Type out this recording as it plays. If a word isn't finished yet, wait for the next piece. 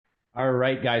All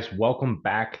right, guys, welcome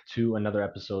back to another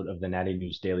episode of the Natty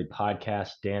News Daily podcast.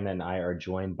 Dan and I are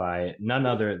joined by none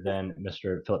other than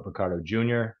Mr. Philip Ricardo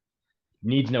Jr.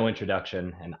 Needs no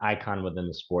introduction, an icon within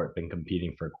the sport, been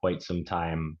competing for quite some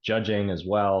time, judging as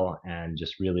well, and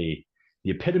just really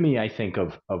the epitome, I think,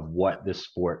 of what this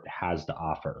sport has to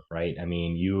offer, right? I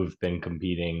mean, you've been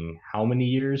competing how many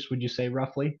years would you say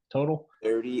roughly total?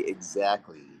 30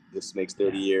 exactly. This makes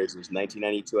 30 Yeah. years. It was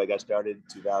 1992 I got started,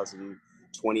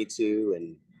 2022,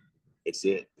 and it's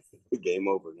it. Game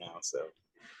over now. So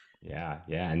Yeah,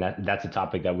 and that's a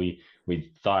topic that we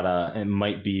thought it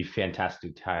might be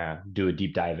fantastic to do a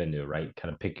deep dive into, right?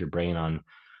 Kind of pick your brain on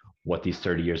what these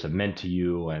 30 years have meant to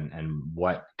you and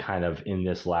what kind of in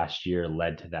this last year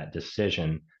led to that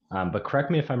decision. But correct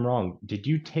me if I'm wrong. Did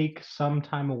you take some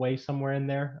time away somewhere in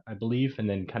there, I believe, and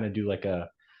then kind of do like a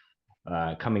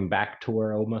coming back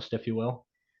tour almost, if you will?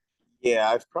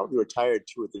 yeah, I've probably retired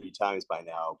 2 or 3 times by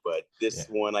now, but this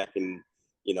Yeah. one I can,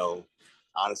 you know,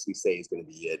 honestly say is going to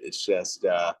be it. It's just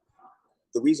the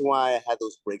reason why I had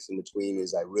those breaks in between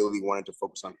is I really wanted to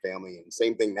focus on family, and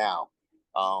same thing now.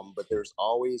 But there's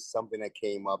always something that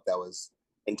came up that was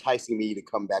enticing me to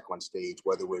come back on stage,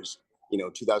 whether it was,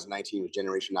 2019 was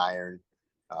Generation Iron.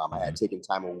 I had Mhm. taken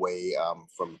time away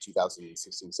from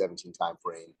 2016-17 time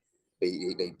frame.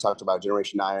 They talked about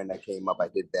Generation Iron that came up. I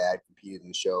did that, competed in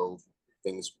the show.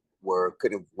 Things were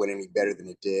couldn't win any better than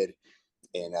it did,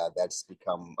 and that's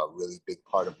become a really big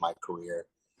part of my career.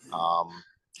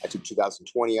 I took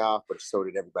 2020 off, but so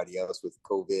did everybody else with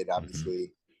COVID, Mhm.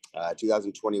 obviously.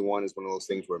 2021 is one of those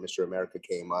things where Mr. America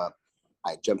came up.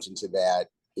 I jumped into that,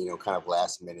 kind of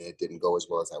last minute. It didn't go as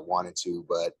well as I wanted to,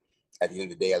 but at the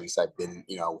end of the day, at least I've been,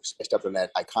 I stepped on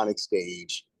that iconic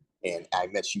stage, and I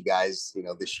met you guys,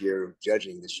 this year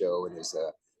judging the show, and it's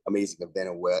an amazing event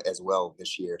as well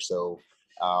this year. So,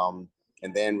 um,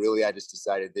 and then really, I just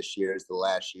decided this year is the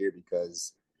last year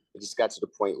because it just got to the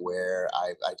point where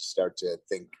I just start to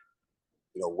think,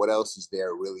 what else is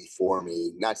there really for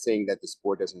me? Not saying that the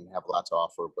sport doesn't have a lot to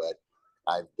offer, but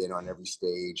I've been on every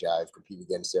stage, I've competed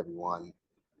against everyone.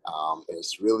 And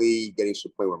it's really getting to the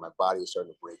point where my body is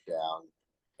starting to break down.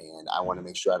 And I want to Mhm.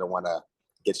 make sure I don't want to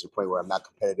get to the point where I'm not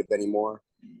competitive anymore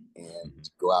and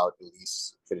Mhm. go out at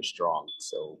least finish strong.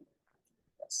 So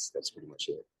that's pretty much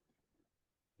it.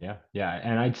 Yeah,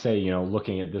 and I'd say,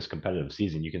 looking at this competitive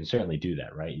season, you can certainly do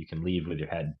that, right? You can leave with your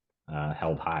head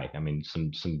held high. I mean,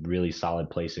 some really solid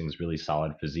placings, really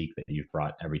solid physique that you've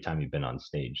brought every time you've been on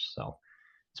stage. So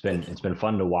Thank you. it's been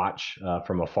fun to watch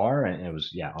from afar, and it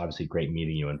was yeah, obviously great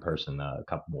meeting you in person a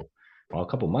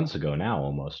couple months ago now,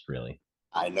 almost really.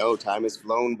 I know time has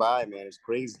flown by, man. It's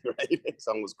crazy, right? It's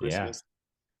almost Yeah, Christmas.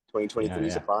 yeah, 2023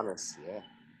 is yeah. upon us. Yeah.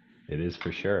 It is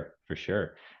for sure, for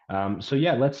sure. So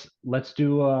yeah, let's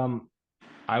do.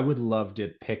 I would love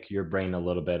to pick your brain a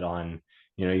little bit on,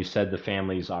 you said the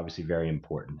family is obviously very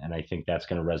important, and I think that's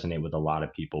going to resonate with a lot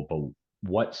of people. But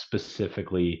what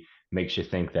specifically makes you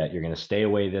think that you're going to stay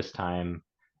away this time?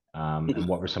 And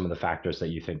what were some of the factors that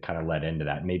you think kind of led into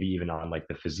that? Maybe even on like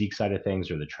the physique side of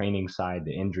things or the training side,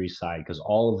 the injury side, because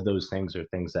all of those things are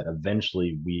things that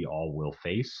eventually we all will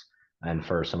face. And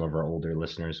for some of our older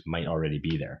listeners, might already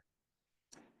be there.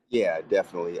 Yeah,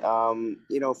 definitely.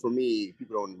 For me,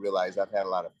 people don't realize I've had a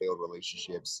lot of failed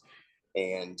relationships,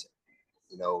 and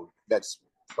that's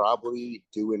probably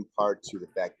due in part to the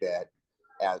fact that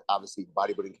obviously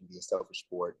bodybuilding can be a selfish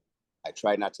sport. I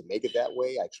try not to make it that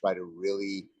way. I try to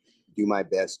really do my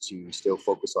best to still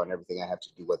focus on everything I have to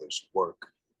do, whether it's work,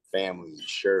 family,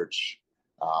 church,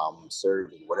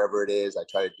 serving, whatever it is. I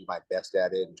try to do my best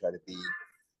at it and try to be,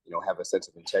 have a sense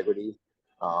of integrity.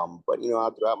 But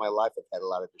throughout my life, I've had a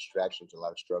lot of distractions, a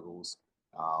lot of struggles,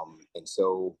 and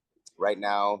so right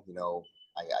now,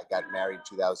 I got married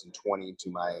 2020 to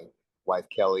my wife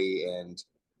Kelly, and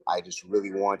I just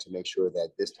really want to make sure that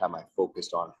this time I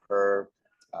focused on her,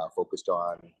 focused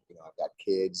on I've got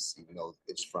kids, even though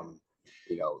it's from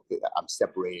I'm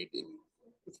separated in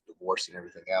with divorce and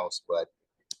everything else, but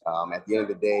at the end of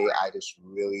the day, I just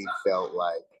really felt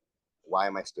like, why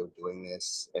am I still doing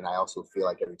this? And I also feel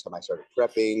like every time I started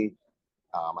prepping,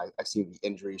 I see the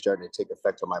injury starting to take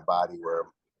effect on my body, where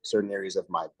certain areas of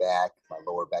my back, my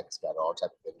lower back, has got all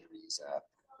type of injuries,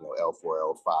 L4,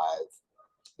 L5,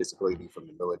 disability from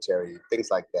the military, things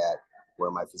like that,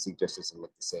 where my physique just doesn't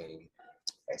look the same.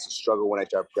 It's a struggle when I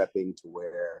start prepping to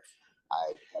where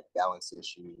I had balance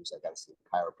issues. I got to see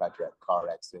a chiropractor, at a car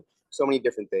accident, so many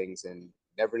different things, and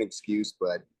never an excuse.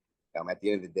 But at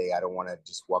the end of the day, I don't want to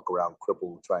just walk around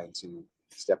crippled trying to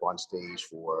step on stage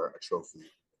for a trophy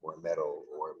or a medal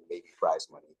or maybe prize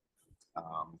money.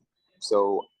 Um,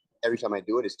 so every time I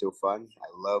do it, it's still fun. I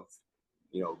love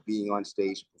being on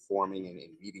stage, performing, and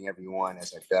meeting everyone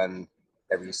as I've done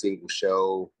every single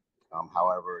show.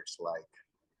 However, it's like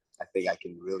I think I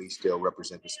can really still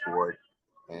represent the sport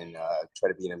and try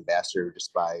to be an ambassador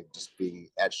just by just being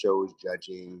at shows,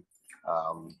 judging.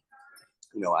 Um,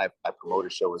 I promote a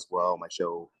show as well. My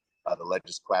show, the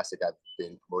Legends Classic, I've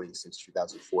been promoting since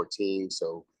 2014.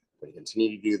 So I'm going to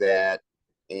continue to do that.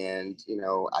 And,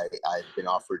 I've been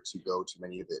offered to go to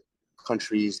many of the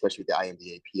countries, especially with the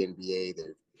INBA, PNBA.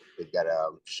 They've got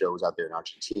shows out there in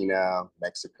Argentina,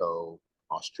 Mexico,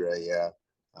 Australia,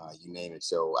 you name it.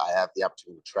 So I have the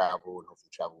opportunity to travel and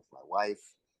hopefully travel with my wife.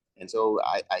 And so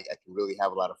I can really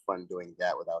have a lot of fun doing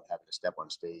that without having to step on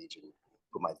stage and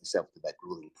put myself through that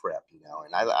grueling prep,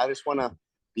 and I just want to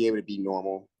be able to be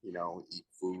normal, eat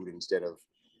food instead of,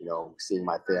 seeing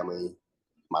my family.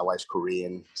 My wife's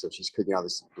Korean, so she's cooking all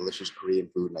this delicious Korean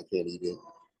food and I can't eat it.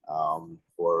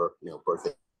 Or,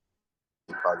 birthday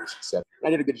parties, etc. I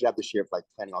did a good job this year of like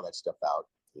planning all that stuff out.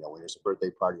 When there's a birthday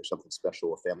party or something special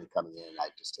or family coming in, I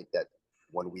just take that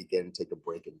one weekend, take a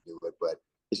break and do it. But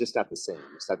it's just not the same.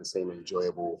 It's not the same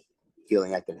enjoyable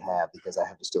feeling I can have because I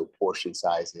have to still portion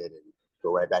size it and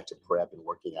go right back to prep and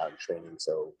working out and training.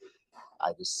 So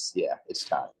yeah, it's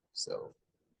time. So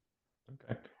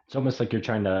Okay. It's almost like you're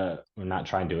trying to, or not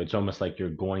trying to, it's almost like you're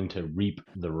going to reap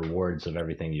the rewards of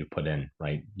everything you've put in,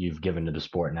 right? You've given to the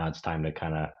sport. Now it's time to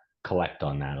kind of collect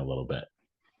on that a little bit.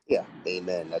 yeah,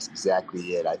 amen. That's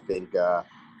exactly it. I think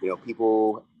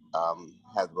people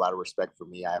have a lot of respect for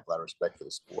me. I have a lot of respect for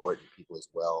the sport and people as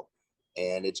well.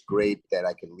 And it's great that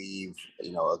I can leave,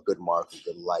 a good mark, a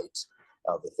good light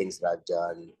of the things that I've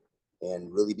done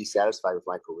and really be satisfied with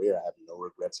my career. I have no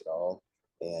regrets at all.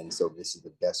 And so this is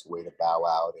the best way to bow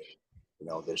out.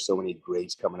 And, there's so many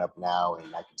greats coming up now and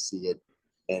I can see it.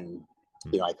 And,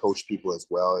 I coach people as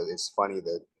well. It's funny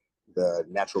that the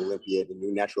the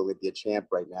new natural Olympia champ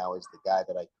right now is the guy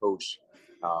that I coach,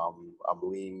 a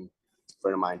Marine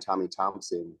friend of mine, Tommy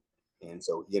Thompson. And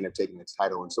so he ended up taking the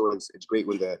title. And so it's great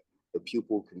when the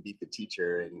pupil can beat the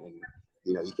teacher and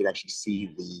you can actually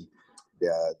see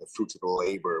the fruits of the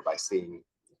labor by seeing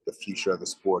the future of the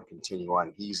sport continue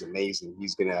on. He's amazing.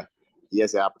 He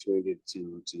has the opportunity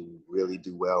to really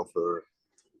do well for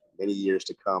many years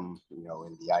to come, in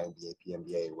the INBA,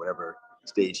 PNBA, whatever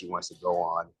stage he wants to go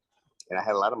on. And I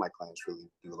had a lot of my clients really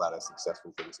do a lot of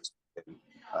successful things. And,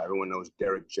 everyone knows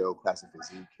Derek Joe, Classic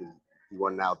Physique. He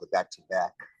won now the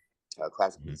back-to-back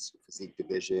Classic Mhm. Physique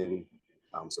division.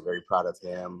 So very proud of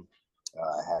him.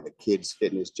 I had a kids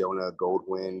fitness, Jonah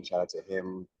Goldwyn. Shout out to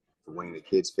him for winning the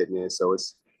kids fitness. So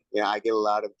I get a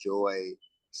lot of joy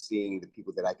seeing the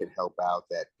people that I can help out,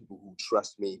 that people who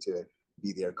trust me to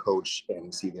be their coach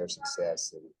and see their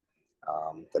success.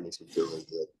 And that makes me feel really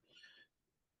good.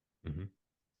 Mhm.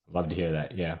 Love to hear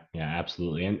that. Yeah, yeah,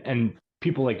 absolutely. And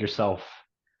people like yourself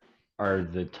are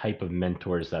the type of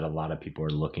mentors that a lot of people are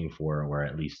looking for, or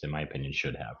at least in my opinion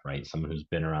should have, right? Someone who's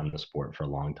been around the sport for a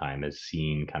long time, has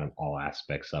seen kind of all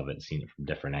aspects of it, seen it from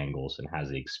different angles, and has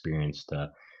the experience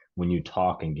to, when you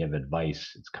talk and give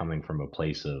advice, it's coming from a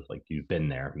place of like you've been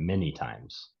there many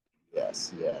times.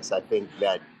 Yes, yes. I think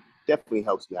that definitely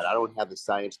helps me out. I don't have the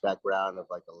science background of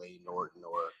like a Lane Norton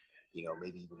or,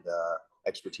 maybe even the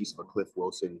expertise of a Cliff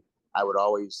Wilson. I would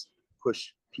always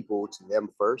push people to them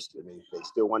first. I mean, if they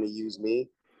still want to use me,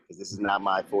 because this is not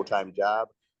my full-time job,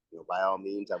 by all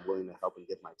means, I'm willing to help and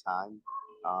give my time.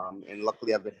 And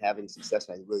luckily, I've been having success.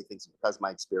 And I really think it's because of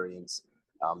my experience,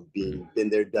 Mhm. being been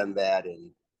there, done that,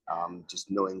 and just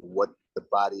knowing what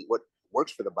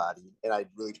works for the body. And I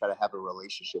really try to have a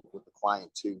relationship with the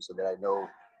client too, so that I know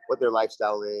what their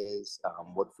lifestyle is,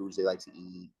 what foods they like to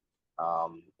eat,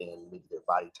 and maybe their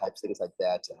body types, things like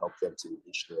that, to help them to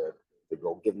reach their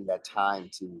goal. Give them that time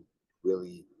to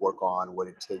really work on what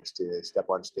it takes to step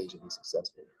on stage and be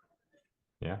successful.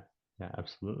 Yeah, yeah,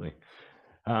 absolutely.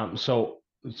 So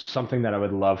something that I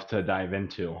would love to dive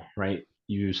into, right?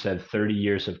 You said 30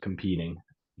 years of competing.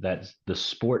 That's the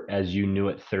sport as you knew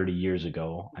it 30 years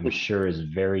ago, I'm sure is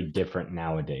very different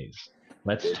nowadays.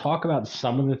 Let's talk about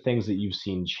some of the things that you've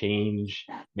seen change,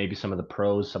 maybe some of the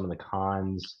pros, some of the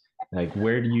cons. Like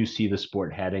where do you see the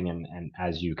sport heading and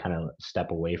as you kind of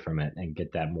step away from it and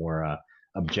get that more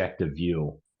objective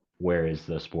view, where is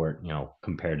the sport,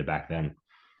 compared to back then?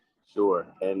 Sure.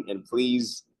 And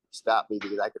please stop me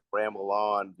because I could ramble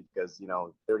on because,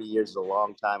 30 years is a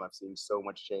long time. I've seen so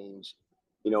much change.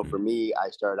 For me, I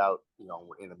started out,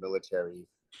 in the military.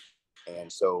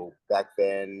 And so back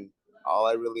then, all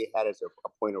I really had as a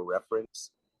point of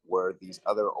reference were these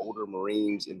other older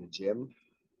Marines in the gym,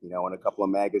 in a couple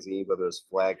of magazines, whether it's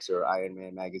Flex or Iron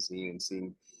Man magazine, and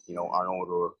seeing, Arnold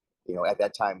or, at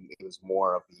that time, it was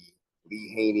more of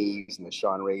Lee Haney's and the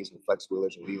Sean Rays and Flex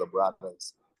Wheelers and Lee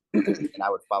Labradas. And I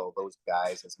would follow those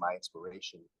guys as my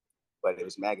inspiration. But it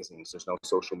was magazines. There's no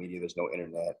social media. There's no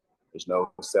internet. There's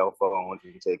no cell phone.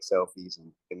 You can take selfies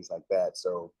and things like that.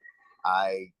 So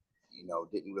I,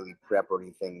 didn't really prep or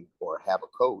anything or have a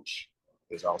coach.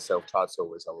 It was all self-taught. So it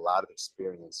was a lot of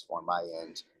experience on my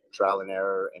end, trial and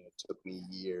error. And it took me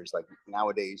years. Like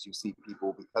nowadays, you see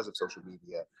people, because of social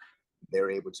media,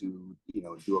 they're able to,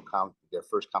 do their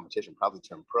first competition, probably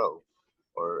turn pro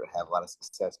or have a lot of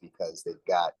success because they've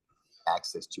got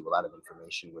access to a lot of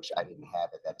information, which I didn't have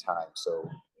at that time. So,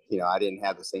 I didn't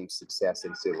have the same success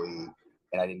instantly,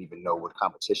 and I didn't even know what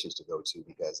competitions to go to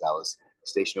because I was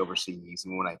stationed overseas.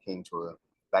 And when I came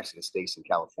back to the States in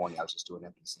California, I was just doing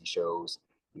NPC shows,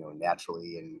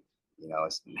 naturally. And,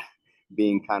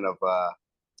 being kind of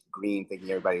green, thinking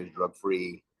everybody was drug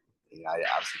free, I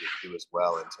obviously didn't do as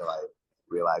well until I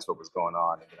realized what was going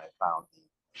on. And then I found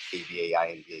the ABA,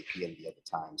 INBA, PNB at the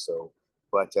time. So,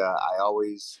 but I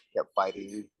always kept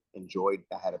fighting,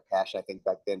 I had a passion, I think,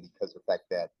 back then because of the fact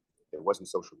that there wasn't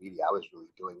social media. I was really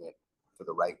doing it for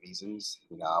the right reasons.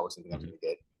 I wasn't going to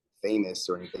get famous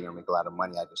or anything or make a lot of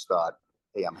money. I just thought,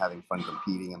 hey, I'm having fun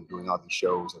competing. I'm doing all these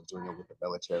shows. I'm doing it with the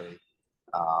military.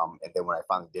 And then when I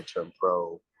finally did turn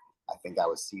pro, I think I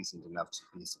was seasoned enough to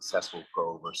be a successful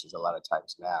pro versus a lot of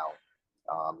times now.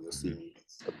 You'll see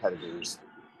competitors,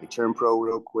 they turn pro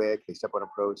real quick, they step on a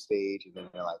pro stage, and then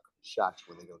they're like shocked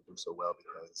when they don't do so well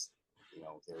because,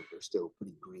 they're still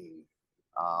pretty green.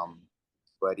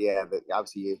 But yeah,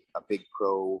 obviously a big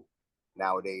pro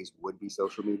nowadays would be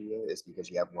social media, is because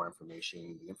you have more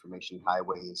information. The information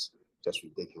highway is just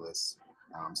ridiculous.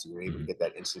 So you're able to get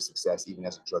that instant success even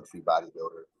as a drug-free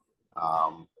bodybuilder.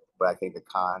 But I think the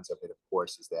cons of it, of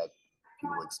course, is that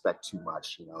people expect too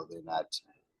much. They're not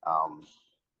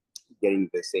getting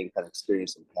the same kind of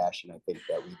experience and passion I think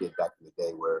that we did back in the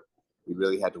day, where we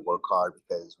really had to work hard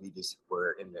because we just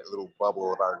were in a little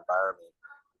bubble of our environment,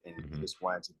 and we just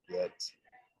wanted to get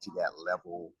to that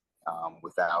level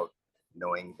without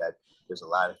knowing that there's a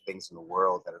lot of things in the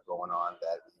world that are going on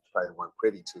that we probably weren't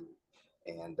privy to.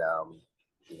 And,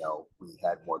 we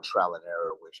had more trial and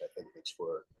error, which I think makes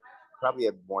for probably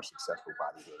a more successful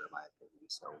bodybuilder, in my opinion.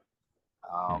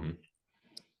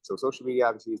 So social media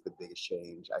obviously is the biggest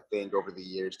change. I think over the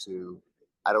years too,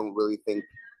 I don't really think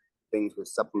things with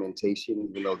supplementation,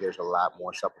 even though there's a lot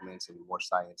more supplements and more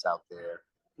science out there,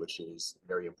 which is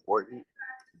very important.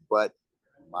 But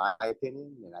my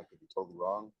opinion, and I could be totally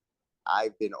wrong,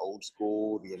 I've been old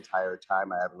school the entire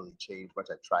time. I haven't really changed much.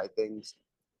 I've tried things,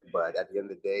 but at the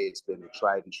end of the day, it's been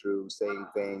tried and true, same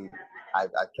thing.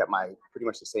 I've kept my pretty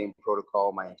much the same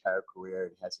protocol my entire career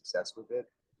and had success with it.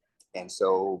 And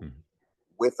so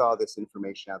with all this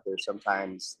information out there,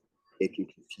 sometimes it can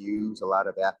confuse a lot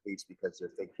of athletes because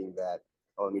they're thinking that,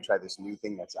 oh, let me try this new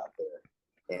thing that's out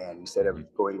there. And instead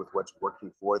of going with what's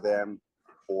working for them,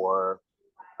 or,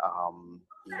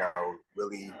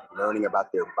 really learning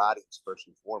about their bodies first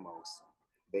and foremost,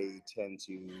 they tend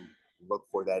to look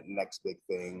for that next big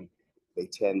thing. They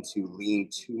tend to lean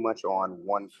too much on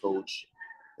one coach.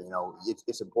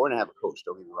 It's important to have a coach.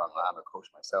 Don't get me wrong. I'm a coach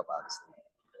myself, obviously.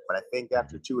 But I think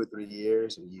after 2 or 3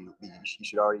 years, and you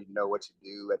should already know what to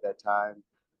do at that time.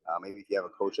 Maybe if you have a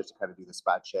coach just to kind of do the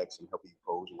spot checks and help you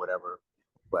pose or whatever.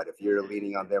 But if you're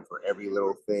leaning on them for every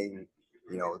little thing,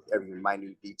 every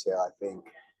minute detail, I think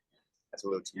that's a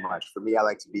little too much. For me, I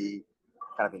like to be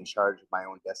kind of in charge of my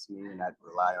own destiny and not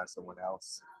rely on someone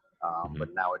else.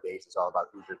 But nowadays, it's all about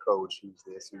who's your coach, who's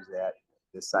this, who's that,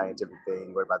 this scientific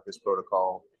thing, what about this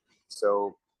protocol.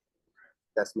 So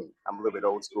that's me. I'm a little bit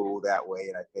old school that way,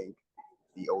 and I think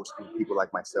the old school people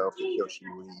like myself, the Kyoshi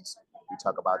Muis, we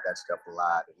talk about that stuff a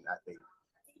lot, and I think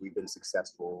we've been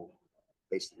successful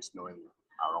basically just knowing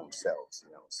our own selves,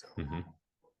 So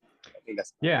I think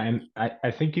that's Yeah, and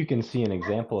I think you can see an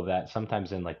example of that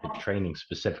sometimes in like the training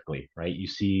specifically, right? You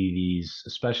see these,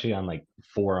 especially on like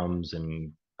forums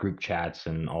and group chats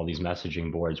and all these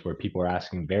messaging boards where people are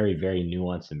asking very, very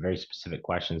nuanced and very specific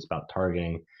questions about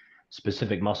targeting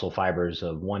specific muscle fibers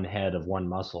of one head of one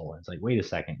muscle. It's like, wait a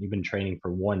second, you've been training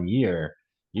for 1 year,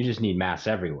 you just need mass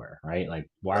everywhere, right? Like,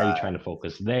 why are you right. trying to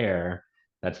focus there?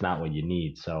 That's not what you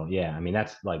need. So yeah, I mean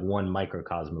that's like one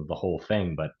microcosm of the whole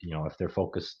thing. But if they're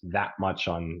focused that much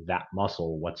on that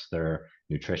muscle, what's their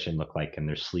nutrition look like and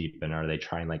their sleep? And are they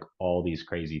trying like all these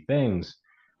crazy things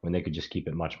when they could just keep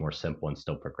it much more simple and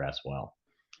still progress well?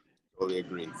 Totally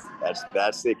agree.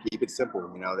 That's it. Keep it simple.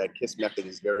 That KISS method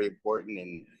is very important,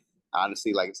 and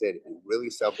honestly, like I said,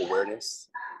 really self-awareness,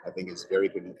 I think, is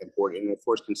very important, and of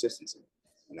course, consistency.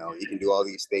 You can do all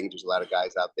these things. There's a lot of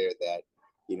guys out there that,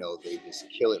 they just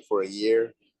kill it for a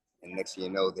year, and next thing you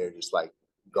know, they're just like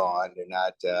gone. They're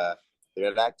not active.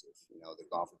 They're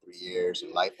gone for 3 years,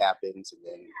 and life happens, and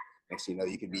then next thing you know,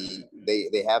 you could be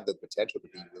they have the potential to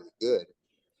be really good,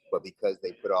 but because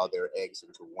they put all their eggs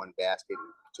into one basket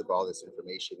and took all this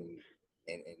information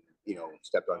and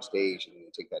stepped on stage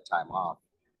and take that time off,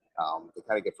 they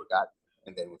kind of get forgotten.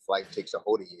 And then when life takes a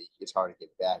hold of you, it's hard to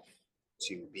get back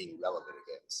to being relevant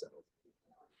again. So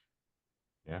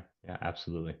Yeah, yeah,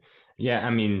 absolutely. Yeah, I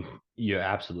mean, you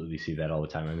absolutely see that all the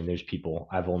time. I mean, there's people,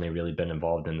 I've only really been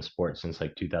involved in the sport since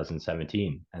like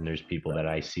 2017, and there's people that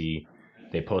I see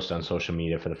they post on social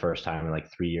media for the first time in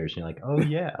like 3 years, and you're like, oh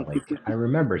yeah, like I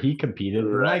remember he competed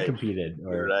when I right, competed,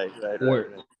 right, right, right, or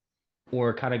right.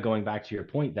 or kind of going back to your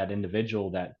point, that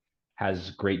individual that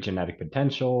has great genetic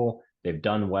potential, they've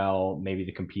done well, maybe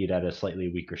they compete at a slightly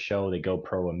weaker show, they go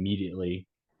pro immediately,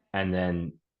 and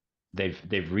then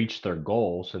they've reached their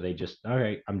goal, so they just, all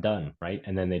right, I'm done, right?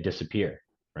 And then they disappear,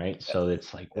 right? Yes, So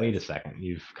it's like, wait a yes. second,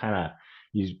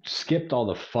 you skipped all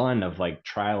the fun of like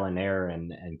trial and error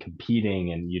and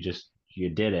competing, and you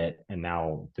did it, and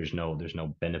now there's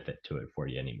no benefit to it for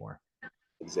you anymore.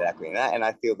 Exactly. And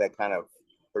I feel that kind of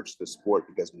hurts the sport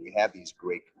because when you have these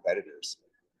great competitors,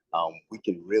 we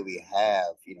can really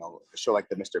have, a show like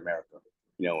the Mr. America,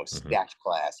 a Hmm. stacked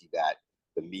class. You got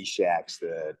the Meshachs,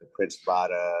 the Prince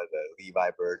Vada, the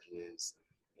Levi Burgess,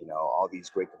 all these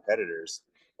great competitors,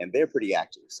 and they're pretty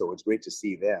active. So it's great to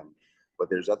see them. But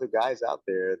there's other guys out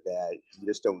there that you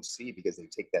just don't see because they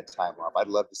take that time off. I'd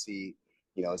love to see,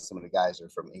 some of the guys that are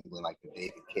from England, like the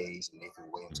David Kays and Nathan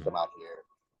Williams, Hmm. come out here,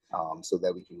 so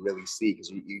that we can really see,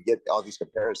 because you get all these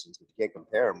comparisons, but you can't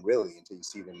compare them really until you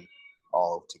see them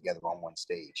all together on one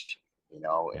stage,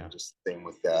 Yeah. and just same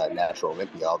with Natural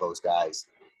Olympia, all those guys,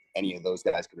 any of those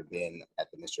guys could have been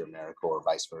at the Mr. America or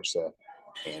vice versa,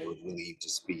 and it would really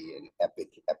just be an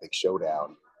epic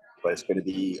showdown. But it's going to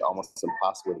be almost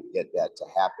impossible to get that to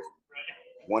happen.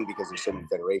 One, because there's so many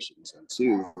federations, and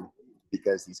two,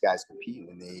 because these guys compete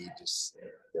and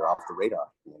they're off the radar,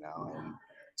 and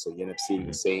so you end up seeing the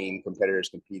Hmm. same competitors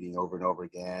competing over and over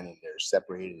again, and they're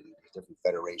separated in different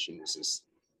federations.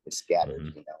 It's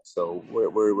scattered, Hmm. So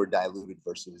we're diluted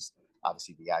versus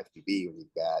obviously the IFBB, when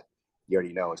you've got, you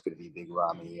already know it's going to be Big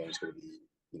Ramy and it's going to be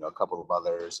a couple of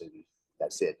others, and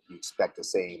that's it. You expect the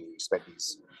same. You expect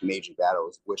these major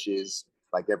battles, which is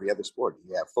like every other sport.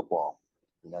 You have football.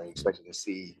 You're expecting to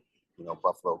see,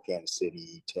 Buffalo, Kansas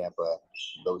City, Tampa,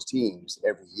 those teams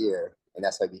every year, and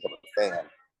that's how you become a fan.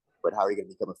 But how are you going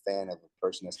to become a fan of a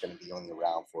person that's going to be only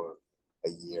around for a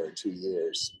year or 2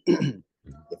 years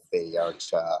if they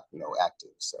aren't,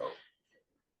 active? So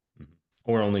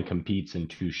Or only competes in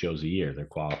two shows a year, their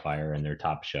qualifier and their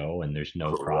top show, and there's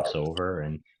no correct. crossover,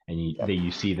 and Yep.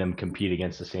 you see them compete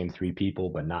against the same three people,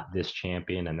 but not this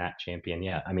champion and that champion.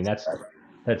 Yeah, I mean that's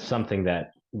something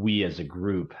that we as a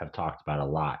group have talked about a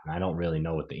lot, and I don't really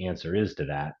know what the answer is to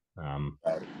that.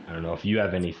 Right. I don't know if you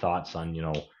have any thoughts on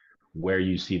where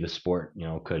you see the sport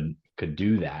could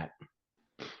do that.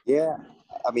 Yeah.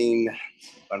 I mean,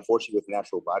 unfortunately, with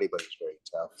natural bodybuilding, it's very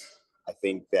tough. I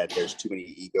think that there's too many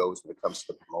egos when it comes to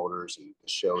the promoters and the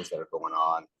shows that are going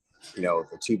on.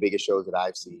 The two biggest shows that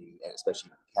I've seen, and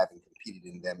especially having competed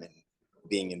in them and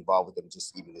being involved with them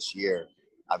just even this year,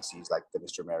 obviously is like the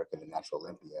Mr. America and the Natural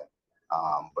Olympia.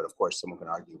 But of course, someone can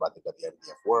argue about the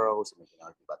WWF World, someone can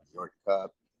argue about the York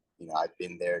Cup. I've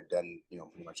been there, done,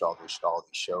 pretty much all these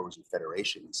shows and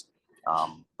federations.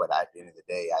 But at the end of the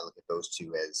day, I look at those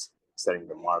two as setting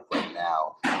the mark right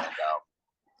now. And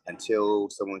until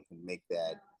someone can make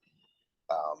that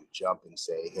jump and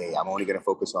say, hey, I'm only going to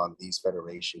focus on these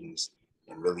federations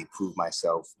and really prove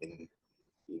myself and,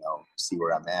 see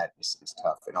where I'm at, it's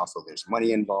tough. And also there's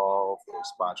money involved,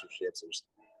 there's sponsorships,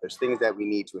 there's things that we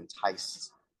need to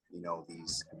entice,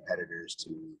 these competitors to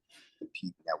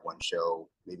compete in that one show,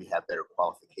 maybe have better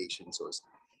qualifications. So it's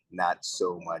not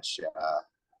so much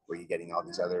where you're getting all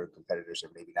these other competitors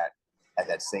are maybe not at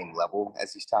that same level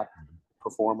as these top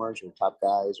performers or top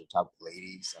guys or top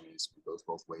ladies. I mean, it goes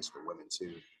both ways for women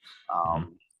too. Mm-hmm.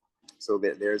 So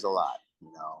there's a lot,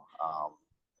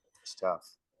 it's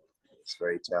tough. It's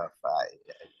very tough.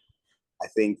 I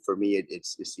think for me,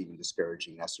 it's even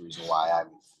discouraging. That's the reason why I'm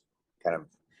kind of,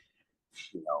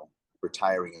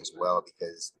 retiring as well,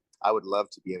 because I would love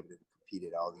to be able to compete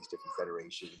at all these different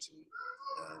federations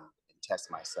and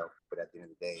test myself. But at the end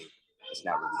of the day, it's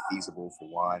not really feasible for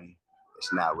one.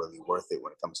 It's not really worth it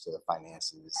when it comes to the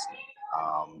finances.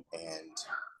 And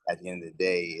at the end of the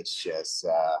day, it's just,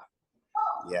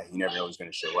 yeah, you never know who's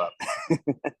going to show up.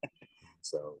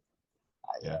 So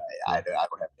Yeah, I yeah, don't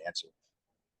have an answer.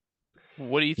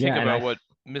 What do you think yeah, and about I what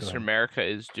go Mr. ahead. America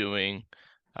is doing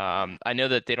I know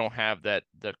that they don't have the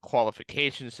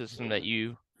qualification system that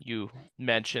you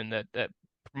mentioned that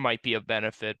might be a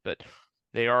benefit, but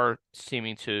they are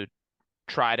seeming to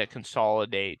try to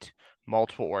consolidate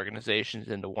multiple organizations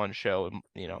into one show,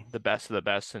 and the best of the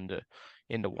best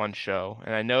into one show.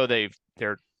 And I know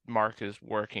their Mark is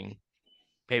working.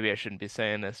 Maybe I shouldn't be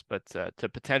saying this, but to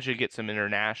potentially get some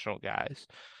international guys,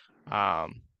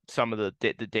 some of the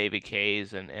David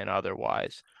Kays and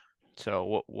otherwise.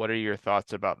 So what are your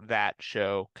thoughts about that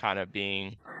show kind of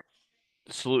being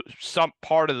some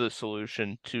part of the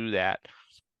solution to that?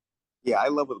 Yeah, I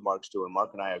love what Mark's doing.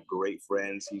 Mark and I are great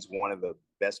friends. He's one of the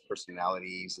best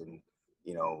personalities and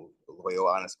loyal,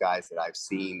 honest guys that I've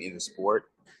seen in the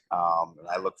sport. And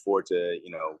I look forward to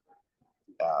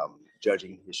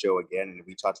judging his show again. And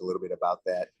we talked a little bit about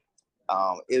that.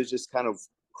 It was just kind of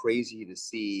crazy to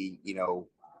see,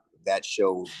 that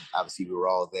show. Obviously, we were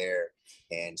all there,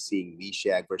 and seeing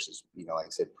Meshack versus, like I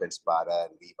said, Prince Bada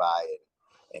and Levi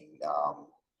and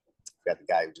got the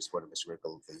guy who just won a Mr.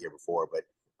 Miracle the year before, but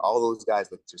all those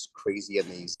guys look just crazy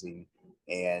amazing.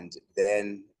 And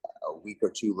then a week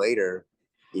or two later,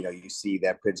 you see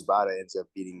that Prince Bada ends up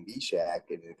beating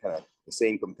Meshack, and it kind of the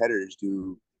same competitors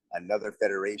do another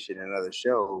federation, another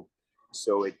show.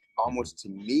 So it Mhm. almost to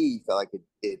me felt like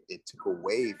it took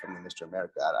away from the Mr.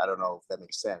 America. I don't know if that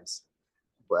makes sense,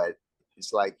 but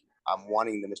it's like I'm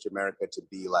wanting the Mr. America to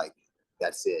be like,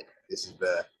 that's it. This is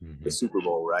the Mhm. Super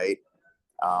Bowl, right?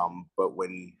 But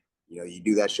when you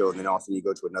do that show, and then also you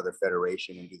go to another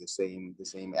federation and do the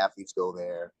same athletes go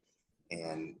there,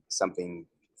 and something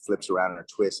flips around or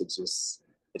twists,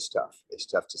 it's tough. It's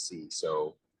tough to see.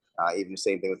 So even the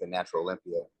same thing with the Natural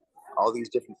Olympia. All these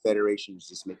different federations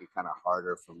just make it kind of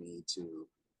harder for me to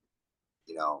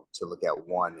look at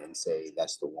one and say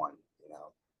that's the one.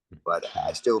 But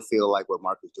I Mhm. still feel like what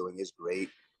Mark is doing is great,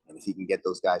 and if he can get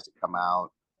those guys to come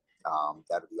out,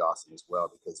 that would be awesome as well,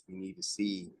 because we need to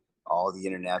see all the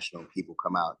international people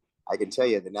come out. I can tell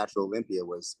you the Natural Olympia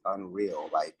was unreal.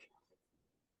 Like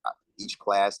each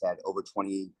class had over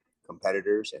 20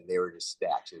 competitors, and they were just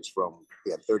stacked. It was from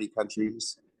we had 30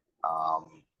 countries,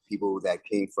 people that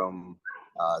came from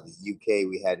the UK.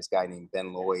 We had this guy named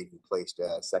Ben Lloyd who placed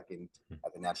second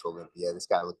at the Natural Olympia. This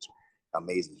guy looked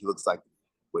amazing. He looks like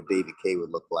what David Kay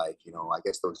would look like. I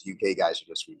guess those UK guys are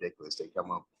just ridiculous. They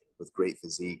come up with great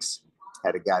physiques.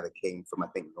 Had a guy that came from I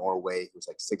think Norway who was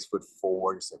like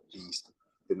 6'4", just a beast.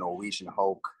 The Norwegian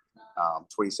Hulk,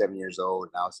 27 years old.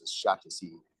 Now it's just shocked to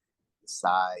see the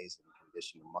size and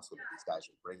condition and muscle that these guys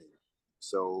are bringing.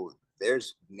 So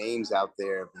there's names out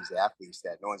there of these athletes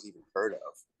that no one's even heard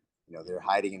of. They're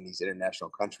hiding in these international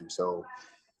countries. So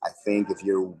I think if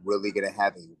you're really going to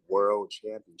have a world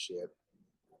championship,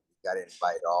 you got to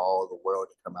invite all the world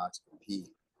to come out to compete.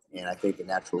 And I think the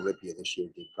Natural Olympia this year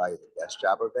did probably the best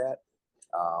job of that.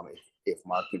 If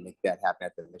Mark can make that happen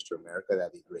at the Mr. America,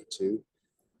 that'd be great too.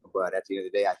 But at the end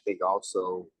of the day, I think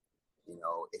also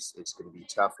it's going to be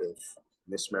tough if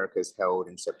Miss America is held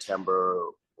in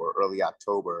September or early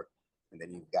October, and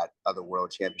then you've got other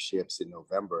world championships in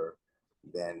November.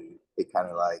 Then it kind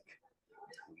of like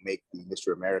make the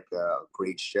Mr. America a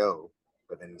great show,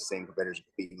 but then the same competitors are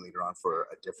competing later on for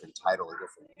a different title, a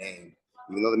different name.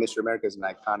 Even though the Mr. America is an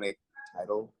iconic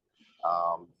title,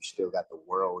 you still got the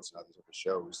worlds and other different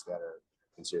shows that are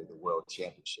considered the world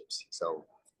championships. So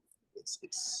it's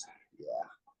yeah,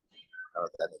 I don't know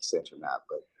if that makes sense or not,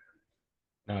 but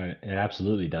No, it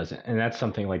absolutely doesn't. And that's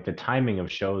something like the timing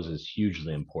of shows is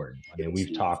hugely important. I mean, it's we've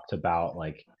huge. talked about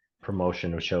like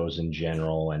promotion of shows in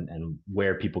general and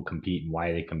where people compete and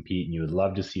why they compete. And you would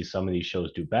love to see some of these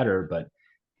shows do better, but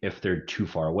if they're too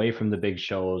far away from the big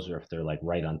shows or if they're like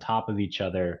right on top of each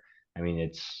other, I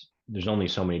mean, there's only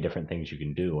so many different things you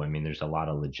can do. I mean, there's a lot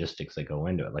of logistics that go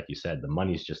into it. Like you said, the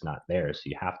money's just not there. So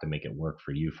you have to make it work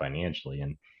for you financially.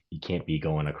 And you can't be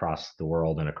going across the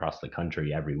world and across the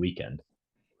country every weekend.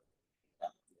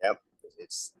 Yep,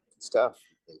 it's tough.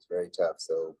 It's very tough.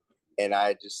 So, and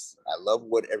I love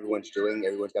what everyone's doing.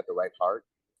 Everyone's got the right heart.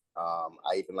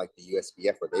 I even like the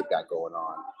USBF what they've got going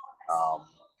on. Um,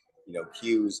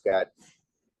 Q's got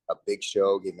a big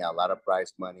show, giving out a lot of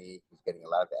prize money. He's getting a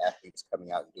lot of the athletes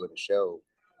coming out and doing a show.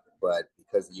 But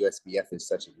because the USBF is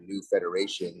such a new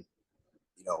federation,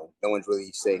 no one's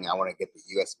really saying I want to get the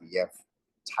USBF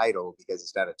title because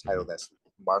it's not a title Mhm. that's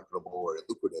marketable or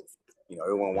lucrative.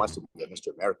 Everyone wants to Mhm. be a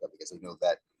Mr. America because they know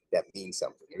that that means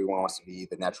something. Everyone wants to be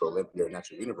the Natural Olympia or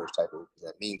Natural Universe title because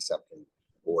that means something,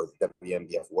 or the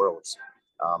WMBF Worlds.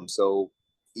 So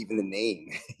even the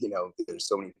name, there's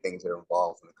so many things that are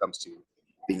involved when it comes to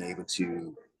being able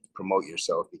to promote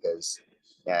yourself because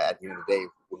at the end of the day,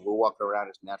 when we're walking around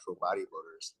as natural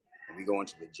bodybuilders, when we go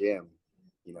into the gym,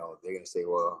 you know, they're going to say,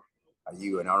 well, are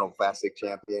you an Arnold Classic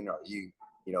champion? Are you,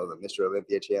 you know, the Mr.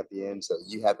 Olympia champion? So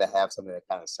you have to have something that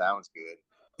kind of sounds good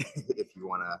if you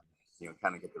want to, you know,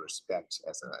 kind of get the respect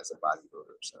as a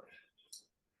bodybuilder. So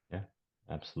Yeah,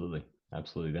 absolutely.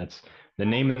 Absolutely. That's the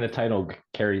name and the title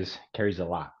carries a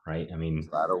lot, right? I mean,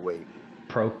 a lot of weight.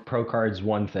 pro card's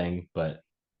one thing, but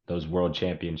those world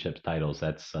championships titles,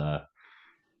 that's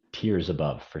tiers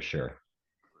above for sure.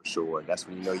 For sure. That's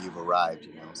when you know you've arrived,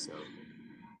 you know. So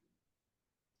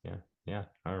Yeah, yeah.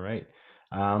 All right.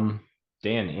 Um,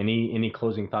 Dan, any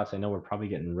closing thoughts? I know we're probably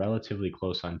getting relatively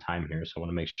close on time here, so I want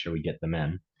to make sure we get them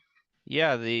in.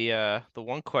 Yeah, the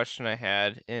one question I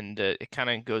had, and it kind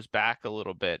of goes back a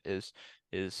little bit, is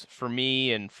for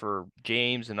me and for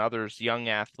James and others, young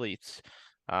athletes,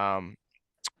 um,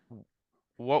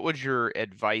 what would your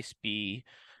advice be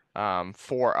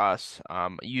for us?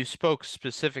 You spoke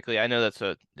specifically. I know it's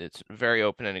a very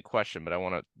open-ended question, but I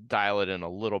want to dial it in a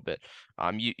little bit.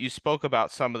 You spoke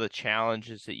about some of the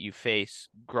challenges that you face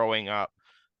growing up,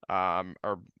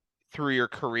 or through your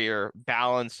career,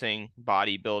 balancing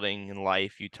bodybuilding and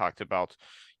life. You talked about,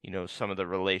 some of the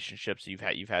relationships you've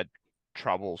had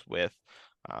troubles with.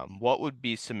 What would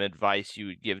be some advice you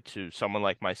would give to someone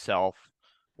like myself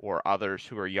or others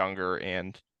who are younger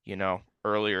and,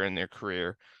 earlier in their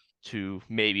career to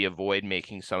maybe avoid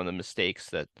making some of the mistakes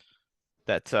that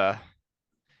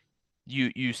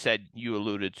you said you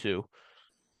alluded to,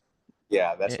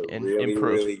 yeah, that's a and really,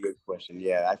 improve? really good question.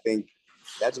 Yeah, I think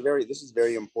this is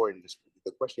very important.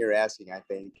 The question you're asking, I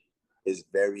think, is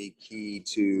very key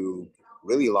to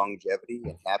really longevity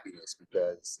and happiness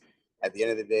because at the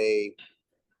end of the day,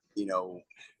 you know,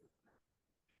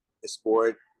 the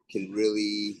sport can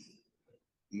really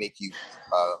make you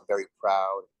very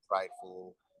proud,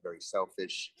 prideful, very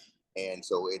selfish, and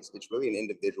so it's really an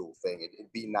individual thing.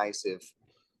 It'd be nice if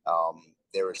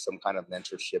there was some kind of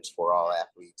mentorships for all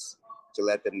athletes to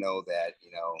let them know that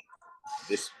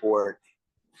this sport,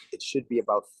 it should be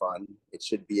about fun. It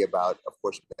should be about, of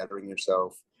course, bettering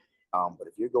yourself. But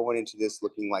if you're going into this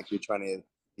looking like you're trying to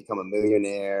become a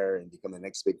millionaire and become the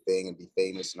next big thing and be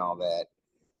famous and all that,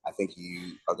 I think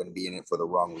you are going to be in it for the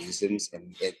wrong reasons,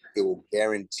 and it will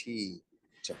guarantee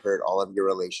to hurt all of your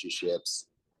relationships.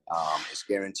 It's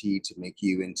guaranteed to make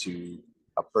you into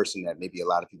a person that maybe a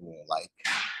lot of people won't like.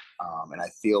 And I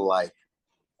feel like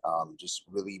just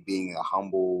really being a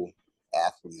humble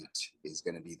athlete is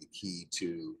going to be the key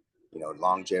to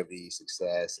longevity,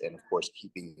 success, and of course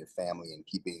keeping your family and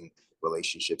keeping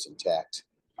relationships intact.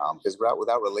 Because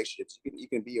without relationships, you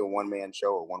can be a one-man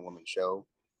show or one-woman show,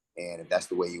 and if that's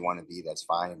the way you want to be, that's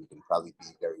fine. You can probably be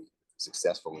very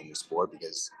successful in your sport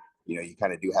because you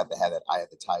kind of do have to have that eye of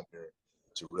the tiger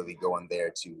to really go in there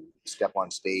to step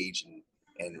on stage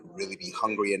and really be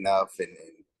hungry enough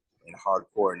and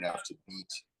hardcore enough to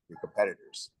beat your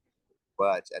competitors.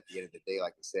 But at the end of the day,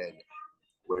 like I said,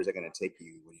 where is it going to take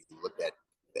you when you look at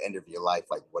the end of your life?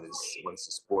 Like, what is the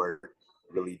sport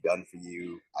really done for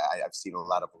you? I've seen a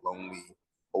lot of lonely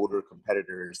older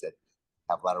competitors that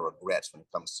have a lot of regrets when it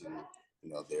comes to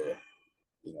their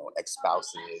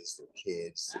ex-spouses, their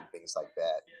kids, and things like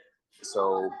that.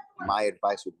 So my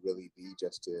advice would really be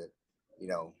just to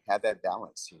have that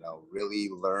balance. Really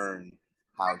learn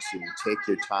how to take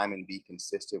your time and be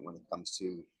consistent when it comes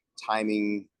to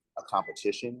timing a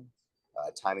competition,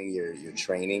 timing your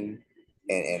training,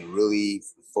 and really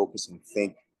focus and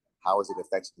think, how is it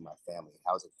affecting my family?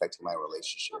 How is it affecting my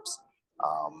relationships?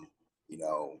 Um, you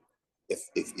know,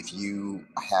 if you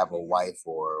have a wife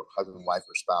or husband, wife,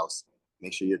 or spouse,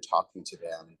 make sure you're talking to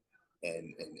them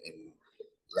and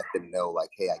let them know, like,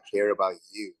 hey, I care about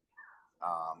you,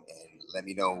 and let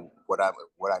me know what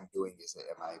I'm doing.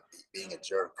 Am I being a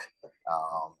jerk?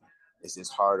 Um, is this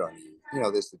hard on you?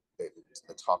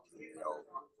 The talking,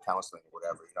 counseling,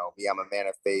 whatever. Me, I'm a man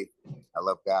of faith. I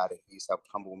love God, and He's helped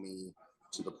humble me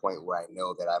to the point where I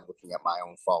know that I'm looking at my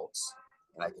own faults,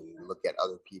 and I can look at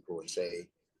other people and say,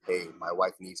 hey, my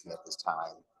wife needs me at this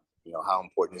time. How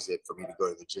important is it for me to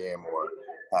go to the gym or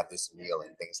have this meal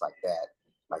and things like that?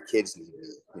 My kids need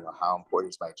me. How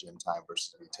important is my gym time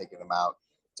versus me taking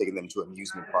them to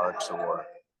amusement parks or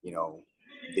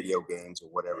video games or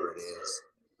whatever it is.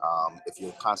 If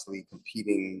you're constantly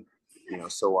competing,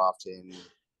 so often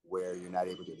where you're not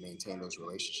able to maintain those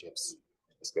relationships,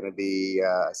 it's going to be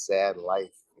a sad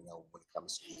life, when it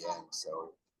comes to the end.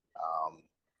 So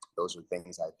those are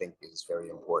things I think is very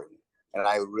important. And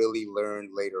I really learned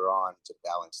later on to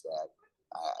balance that.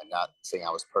 I'm not saying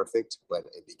I was perfect, but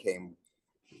it became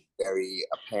very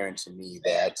apparent to me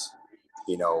that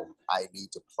I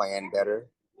need to plan better.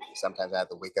 Sometimes I have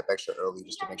to wake up extra early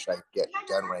just to make sure I get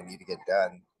done what I need to get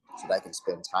done. so that I can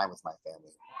spend time with my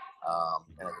family,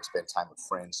 and I can spend time with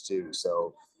friends too.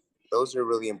 So those are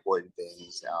really important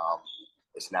things.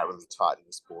 It's not really taught in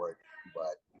the sport,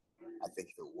 but I think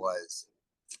if it was,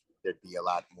 there'd be a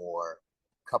lot more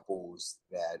couples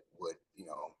that would,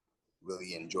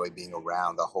 really enjoy being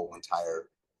around the whole entire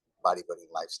bodybuilding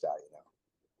lifestyle,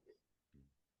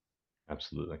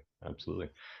 Absolutely. Absolutely.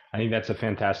 I think that's a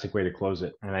fantastic way to close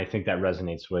it. And I think that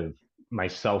resonates with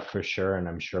myself for sure. And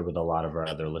I'm sure with a lot of our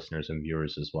other listeners and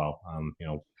viewers as well.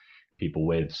 People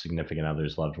with significant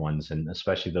others, loved ones, and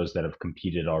especially those that have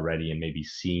competed already and maybe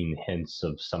seen hints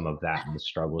of some of that and the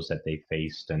struggles that they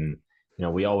faced. And,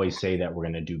 we always say that we're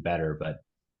going to do better, but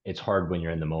it's hard when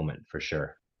you're in the moment for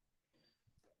sure.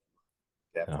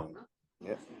 Definitely. So,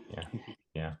 yeah.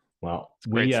 Yeah. Well, It's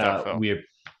great stuff, Phil. we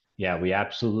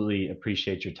absolutely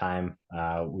appreciate your time.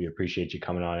 We appreciate you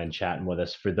coming on and chatting with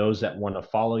us. For those that want to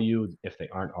follow you, if they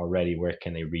aren't already, where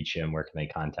can they reach you and where can they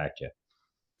contact you?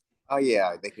 Oh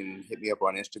yeah, they can hit me up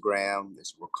on Instagram.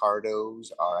 It's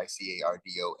Ricardo's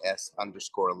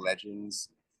RICARDOS_legends.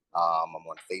 I'm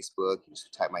on Facebook. You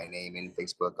just type my name in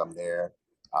Facebook. I'm there.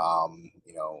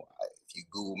 If you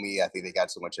Google me, I think they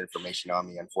got so much information on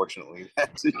me, unfortunately,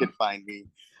 that you can find me.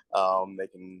 They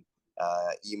can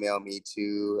email me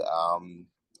too,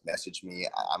 message me.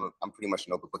 I'm pretty much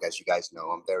an open book, as you guys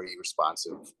know. I'm very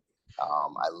responsive.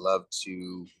 I love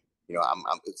to,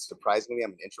 it's surprisingly,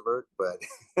 I'm an introvert, but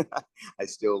I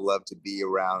still love to be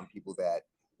around people that,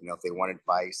 if they want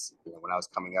advice, when I was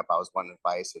coming up, I was wanting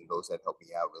advice, and those that helped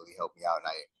me out really helped me out. And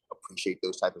I appreciate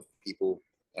those type of people.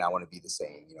 And I want to be the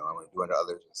same, I want to do unto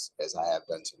others as I have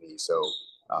done to me. So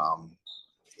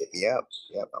hit me up.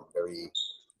 Yep. I'm very,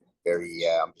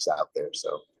 I'm just out there.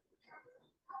 So.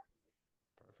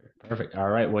 Perfect. All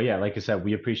right. Well, yeah, like I said,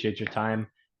 we appreciate your time.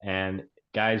 And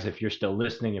guys, if you're still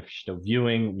listening, if you're still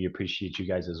viewing, we appreciate you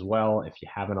guys as well. If you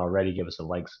haven't already, give us a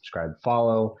like, subscribe,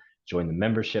 follow, join the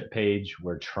membership page.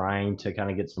 We're trying to kind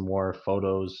of get some more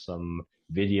photos, some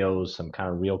videos, some kind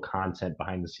of real content,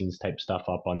 behind the scenes type stuff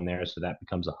up on there. So that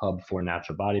becomes a hub for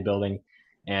natural bodybuilding.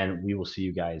 And we will see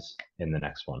you guys in the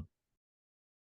next one.